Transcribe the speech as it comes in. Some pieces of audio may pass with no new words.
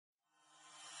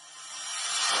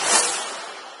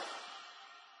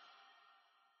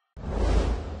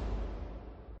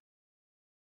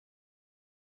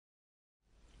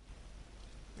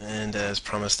as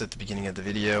promised at the beginning of the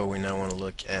video, we now want to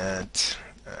look at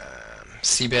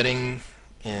c-betting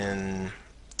in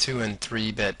 2 and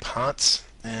 3 bet pots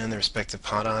and the respective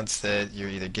pot odds that you're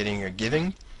either getting or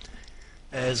giving,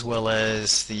 as well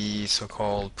as the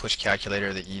so-called push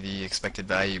calculator, the EV, expected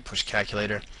value push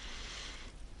calculator.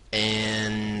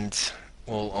 And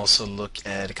we'll also look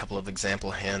at a couple of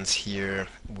example hands here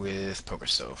with Poker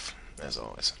Stove, as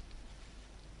always.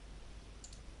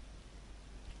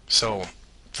 So,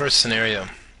 first scenario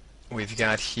we've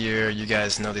got here, you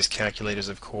guys know these calculators,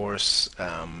 of course,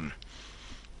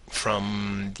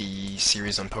 from the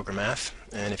series on poker math.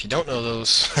 And if you don't know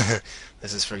those,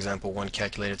 this is, for example, one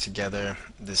calculator together.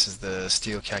 This is the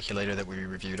steel calculator that we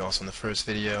reviewed also in the first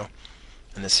video.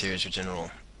 And this here is your general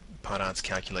pot odds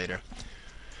calculator.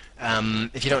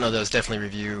 If you don't know those, definitely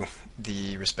review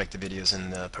the respective videos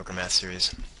in the poker math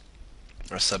series,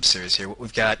 or sub-series here. What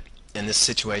we've got in this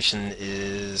situation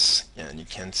is, and you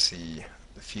can see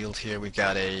the field here, we've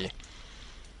got a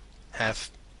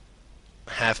half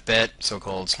bet,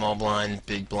 so-called small blind,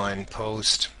 big blind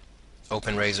post,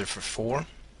 open raiser for 4,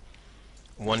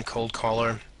 1 cold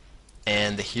caller,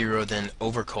 and the hero then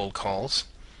over cold calls.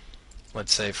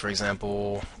 Let's say, for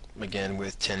example, again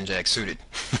with 10 jack suited.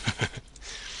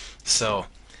 So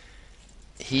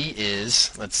he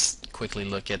is, let's quickly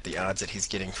look at the odds that he's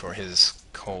getting for his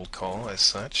cold call as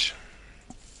such.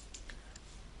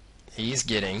 He's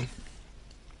getting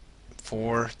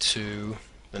 4 to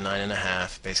the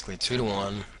 9.5, basically 2 to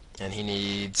 1, and he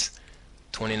needs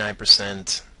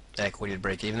 29% equity to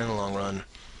break even in the long run,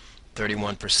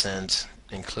 31%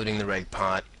 including the reg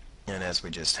pot, and as we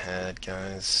just had,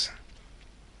 guys,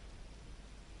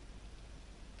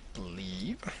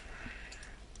 believe,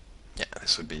 yeah,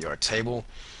 this would be our table.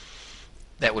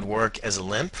 That would work as a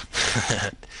limp,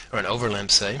 or an over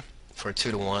limp, say, for a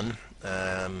 2 to 1,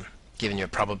 giving you a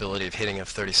probability of hitting of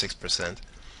 36%.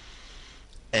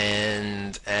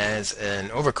 And as an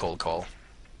over cold call,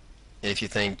 if you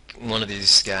think one of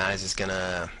these guys is going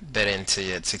to bet into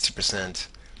you at 60%,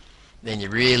 then you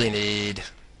really need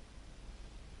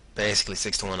basically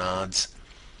 6 to 1 odds.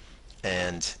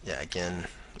 And yeah, again,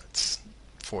 that's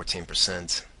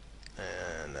 14%,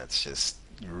 and that's just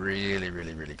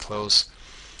really close.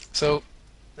 So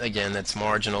again, that's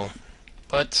marginal,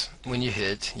 but when you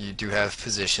hit, you do have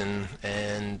position,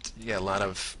 and you got a lot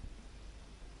of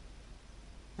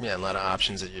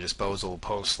options at your disposal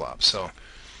post flop. So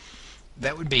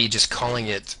that would be just calling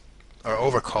it or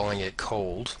over calling it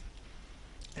cold,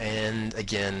 and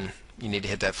again, you need to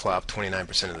hit that flop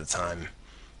 29% of the time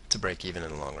to break even in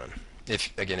the long run.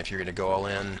 If you're going to go all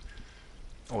in,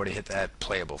 or to hit that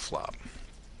playable flop.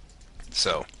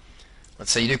 So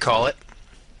let's say you do call it,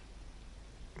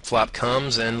 flop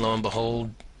comes, and lo and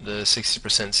behold, the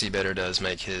 60% c-better does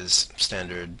make his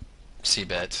standard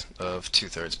c-bet of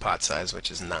 2/3 pot size, which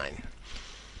is 9.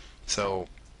 So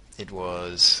it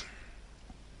was,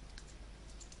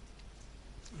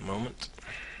 a moment,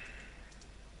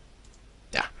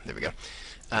 yeah, there we go,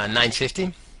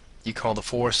 950. You call the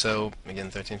 4, so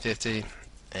again 1350,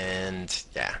 and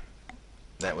yeah,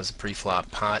 that was a pre-flop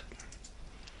pot,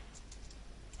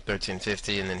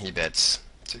 1350, and then he bets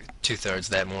 2/3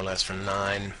 that, more or less, for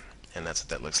 9, and that's what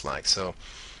that looks like. So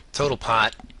total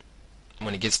pot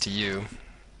when it gets to you,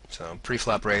 so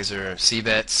pre-flop raiser,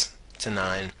 c-bets to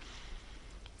 9,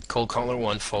 cold caller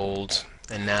 1 folds,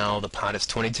 and now the pot is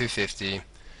 2250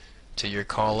 to your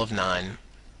call of 9,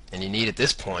 and you need at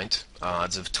this point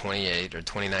odds of 28 or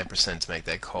 29% to make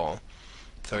that call,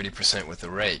 30% with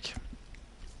the rake.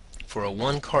 For a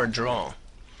 1-card draw,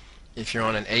 if you're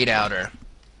on an 8-outer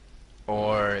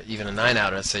or even a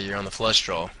 9-outer, let's say you're on the flush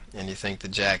draw and you think the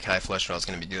jack high flush draw is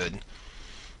going to be good,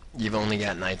 you've only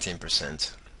got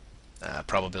 19%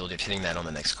 probability of hitting that on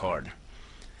the next card.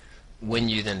 When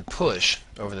you then push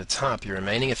over the top, your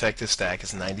remaining effective stack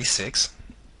is 96.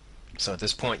 So at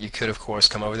this point, you could, of course,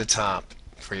 come over the top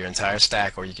for your entire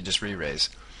stack, or you could just re-raise.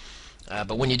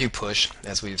 But when you do push,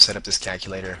 as we've set up this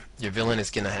calculator, your villain is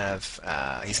going to have,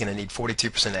 he's going to need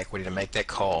 42% equity to make that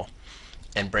call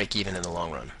and break even in the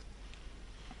long run.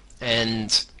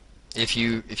 And if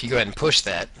you go ahead and push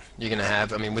that, you're going to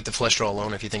have, I mean, with the flush draw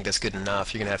alone, if you think that's good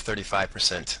enough, you're going to have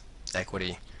 35%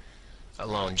 equity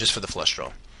alone just for the flush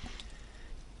draw.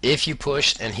 If you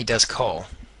push and he does call,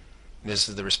 this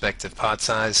is the respective pot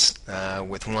size,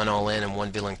 with 1 all in and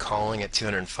 1 villain calling at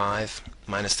 205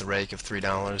 minus the rake of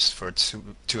 $3 for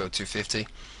 202.50.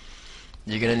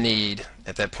 You're going to need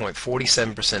at that point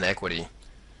 47% equity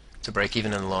to break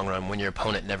even in the long run when your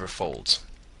opponent never folds.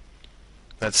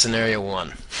 That's scenario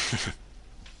 1.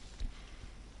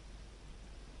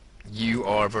 You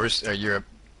are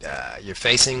you're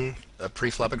facing a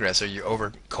pre-flop aggressor, you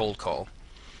over cold call.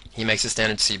 He makes a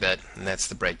standard c-bet, and that's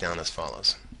the breakdown as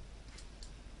follows.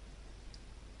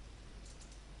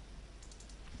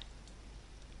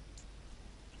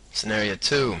 Scenario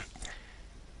 2.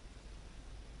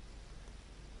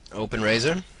 Open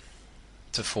razor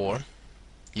to 4.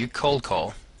 You cold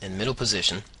call in middle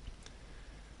position,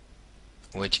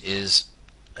 which is,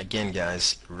 again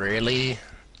guys, rarely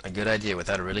a good idea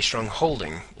without a really strong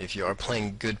holding if you are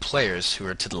playing good players who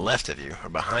are to the left of you or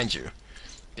behind you,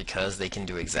 because they can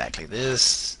do exactly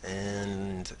this,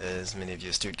 and as many of you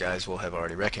astute guys will have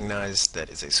already recognized, that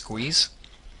is a squeeze.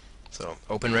 So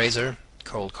open razor,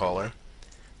 cold caller.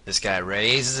 This guy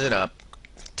raises it up,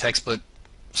 textbook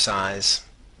size,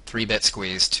 3-bet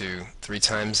squeeze to 3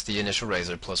 times the initial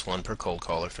razor plus 1 per cold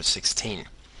caller for 16,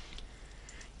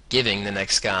 giving the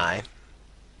next guy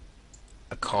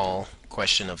a call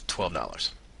question of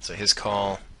 $12. So his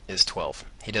call is 12.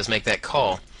 He does make that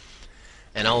call,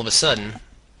 and all of a sudden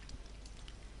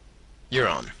you're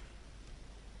on.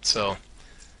 So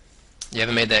you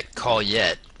haven't made that call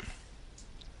yet,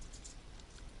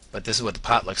 but this is what the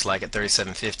pot looks like at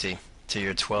 $37.50 to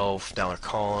your $12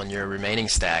 call, and your remaining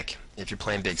stack, if you're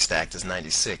playing big stacked, is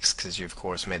 96 because you of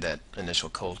course made that initial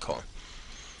cold call.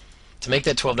 To make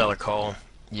that $12 call,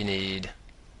 you're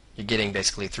getting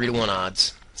basically 3 to 1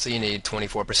 odds, so you need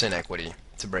 24% equity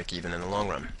to break even in the long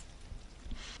run.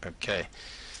 Okay.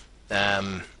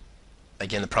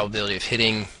 Again, the probability of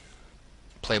hitting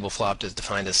playable flop is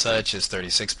defined as such is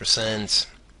 36%,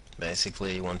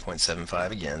 basically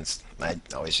 1.75 against. I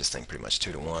always just think pretty much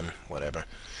 2 to 1, whatever.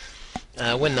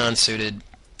 When non-suited,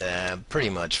 pretty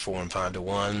much 4 and 5 to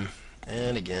 1,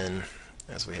 and again,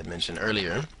 as we had mentioned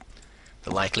earlier,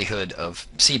 the likelihood of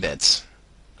c-bets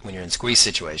when you're in squeeze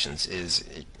situations is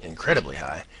incredibly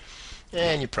high,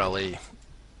 and you probably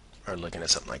are looking at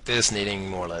something like this, needing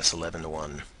more or less 11 to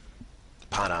 1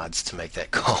 pot odds to make that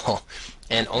call,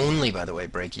 and only, by the way,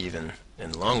 break even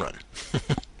in the long run.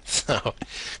 So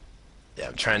yeah,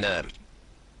 I'm trying to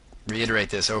reiterate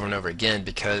this over and over again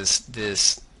because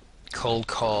this cold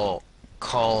call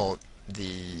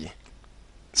the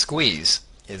squeeze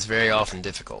is very often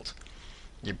difficult.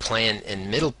 You're playing in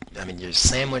middle, you're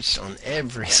sandwiched on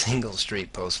every single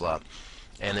street post flop,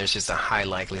 and there's just a high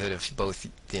likelihood of both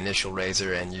the initial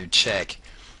razor and you check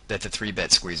that the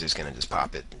 3-bet squeezer is going to just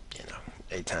pop it,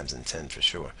 8 times in 10 for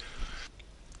sure.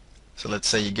 So let's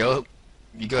say you go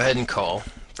ahead and call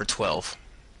for 12,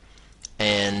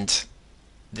 and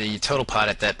the total pot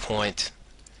at that point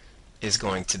is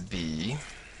going to be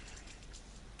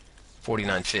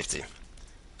 $49.50.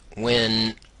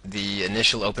 When the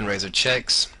initial open razor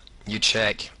checks, you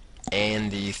check,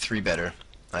 and the 3-better,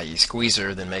 i.e.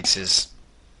 squeezer, then makes his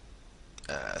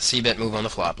c-bet move on the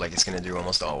flop like it's going to do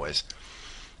almost always.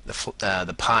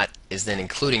 The pot is then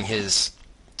including his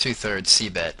 2/3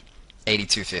 c-bet,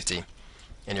 $82.50,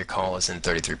 and your call is in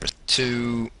 33%.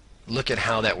 To look at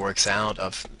how that works out,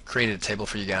 I've created a table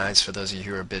for you guys for those of you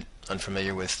who are a bit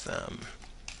unfamiliar with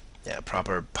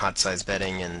proper pot size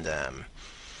betting and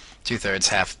 2/3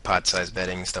 half pot size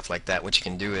betting, stuff like that. What you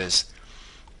can do is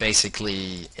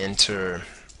basically enter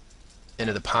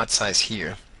the pot size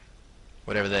here,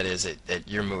 whatever that is at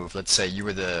your move. Let's say you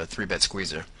were the 3-bet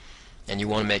squeezer and you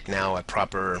want to make now a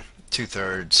proper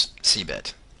 2/3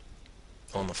 c-bet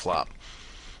on the flop.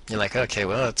 You're like, okay,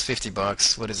 well, it's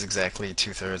 $50. What is exactly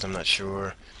 2/3? I'm not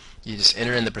sure. You just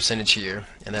enter in the percentage here,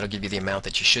 and that'll give you the amount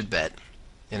that you should bet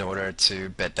in order to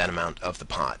bet that amount of the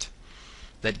pot.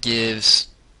 That gives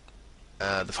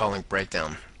the following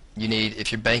breakdown. You need,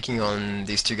 if you're banking on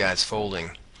these two guys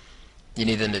folding, you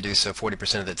need them to do so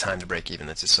 40% of the time to break even.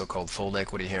 That's the so-called fold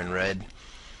equity here in red.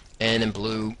 And in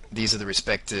blue, these are the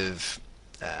respective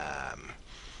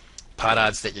pot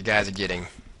odds that you guys are getting,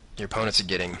 your opponents are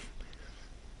getting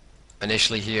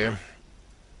initially here,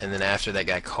 and then after that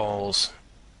guy calls,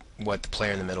 what the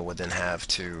player in the middle would then have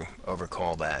to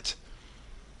overcall that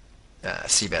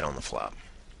c-bet on the flop.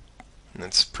 And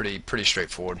that's pretty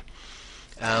straightforward.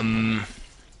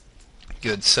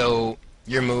 Good. So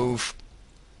your move,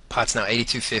 pot's now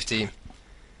 $82.50.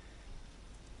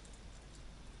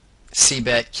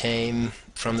 c-bet came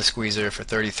from the squeezer for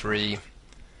 33.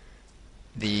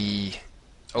 The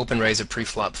open razor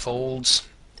pre-flop folds,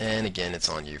 and again it's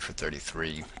on you for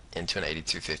 33 into an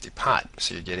 $82.50 pot.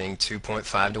 So you're getting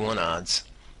 2.5 to 1 odds,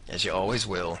 as you always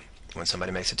will when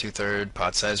somebody makes a 2/3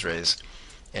 pot size raise,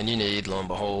 and you need, lo and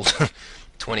behold,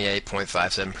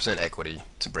 28.57% equity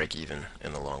to break even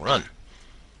in the long run.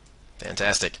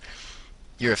 Fantastic.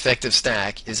 Your effective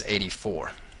stack is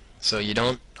 84. So you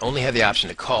don't only have the option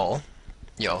to call,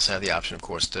 you also have the option, of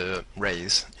course, to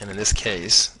raise. And in this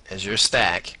case, as your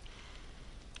stack,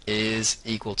 is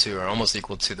equal to or almost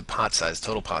equal to the pot size,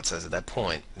 total pot size at that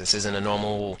point. This isn't a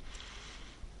normal,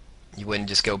 you wouldn't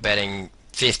just go betting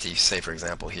 50, say for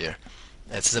example here.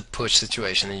 That's a push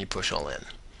situation and you push all in.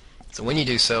 So when you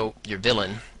do so, your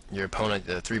villain, your opponent,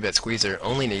 the 3-bet squeezer,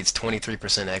 only needs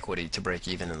 23% equity to break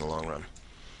even in the long run.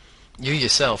 You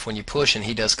yourself, when you push and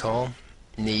he does call,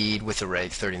 need, with the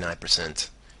rake, 39%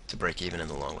 to break even in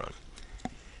the long run.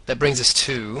 That brings us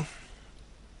to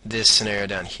this scenario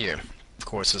down here. Of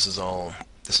course, this is all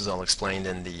explained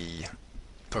in the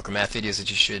poker math videos that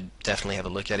you should definitely have a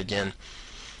look at again.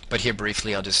 But here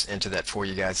briefly, I'll just enter that for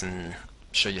you guys and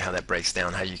show you how that breaks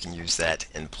down, how you can use that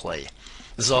in play.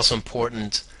 This is also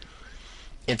important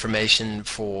information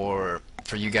for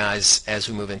you guys as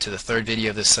we move into the third video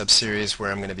of this sub-series,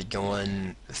 where I'm going to be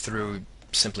going through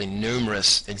simply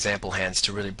numerous example hands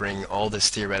to really bring all this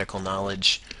theoretical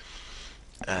knowledge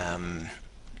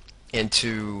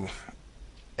into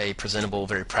a presentable,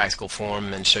 very practical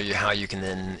form and show you how you can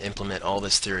then implement all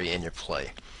this theory in your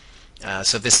play.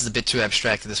 So if this is a bit too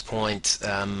abstract at this point,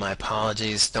 my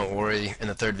apologies. Don't worry. In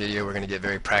the third video, we're going to get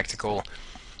very practical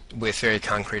with very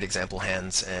concrete example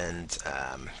hands and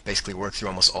basically work through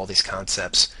almost all these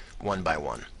concepts one by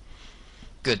one.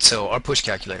 Good. So our push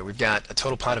calculator, we've got a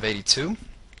total pot of 82,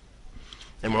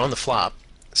 and we're on the flop.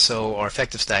 So our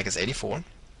effective stack is 84,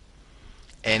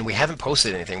 and we haven't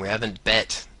posted anything. We haven't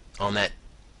bet on that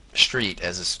street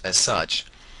as such.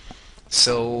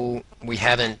 So we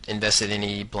haven't invested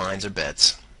any blinds or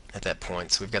bets at that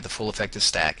point. So we've got the full effective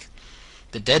stack.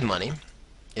 The dead money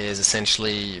is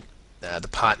essentially the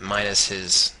pot minus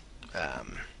his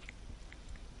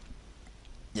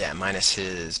minus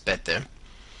his bet there.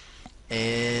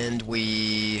 And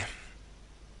we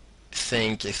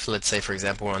think, if let's say for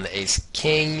example we're on the ace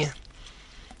king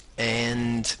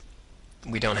and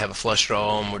we don't have a flush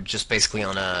draw and we're just basically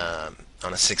on a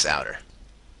 6-outer.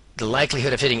 The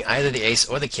likelihood of hitting either the ace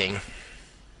or the king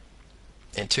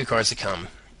in 2 cards to come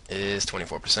is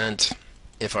 24%.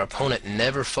 If our opponent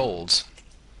never folds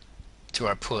to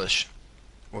our push,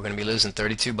 we're going to be losing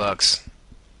 $32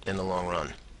 in the long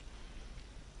run.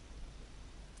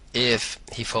 If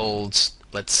he folds,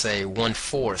 let's say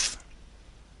 1/4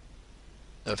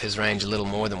 of his range, a little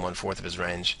more than 1/4 of his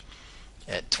range,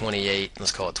 at 28,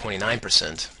 let's call it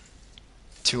 29%,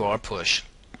 to our push,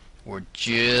 we're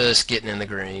just getting in the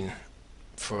green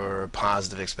for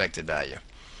positive expected value.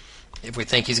 If we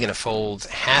think he's going to fold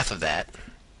half of that,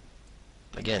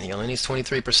 again, he only needs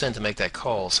 23% to make that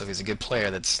call, so if he's a good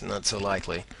player, that's not so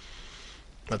likely.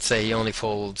 Let's say he only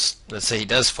folds, let's say he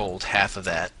does fold half of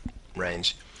that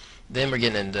range, then we're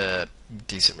getting into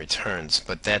decent returns,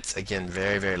 but that's, again,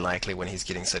 very, very likely when he's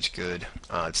getting such good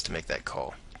odds to make that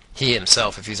call. He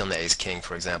himself, if he's on the ace-king,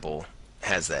 for example,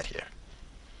 has that here.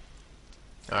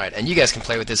 Alright, and you guys can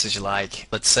play with this as you like.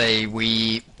 Let's say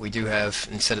we do have,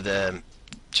 instead of the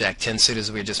Jack-10 suited as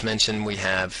we just mentioned, we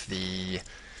have the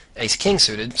Ace-King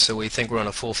suited, so we think we're on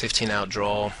a full 15-out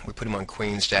draw. We put him on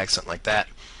Queens, Jack, something like that.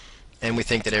 And we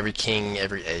think that every king,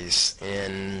 every ace,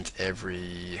 and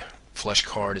every flush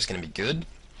card is going to be good.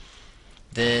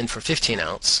 Then for 15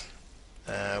 outs,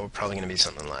 we're probably going to be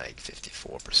something like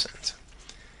 54%.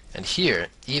 And here,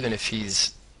 even if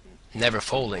he's never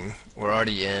folding, we're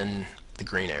already in the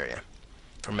green area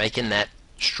for making that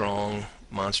strong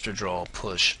monster draw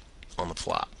push on the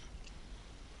flop.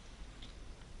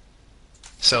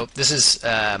 So this is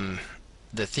the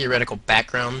theoretical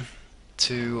background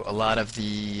to a lot of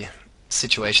the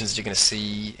situations that you're going to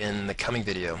see in the coming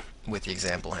video with the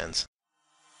example hands.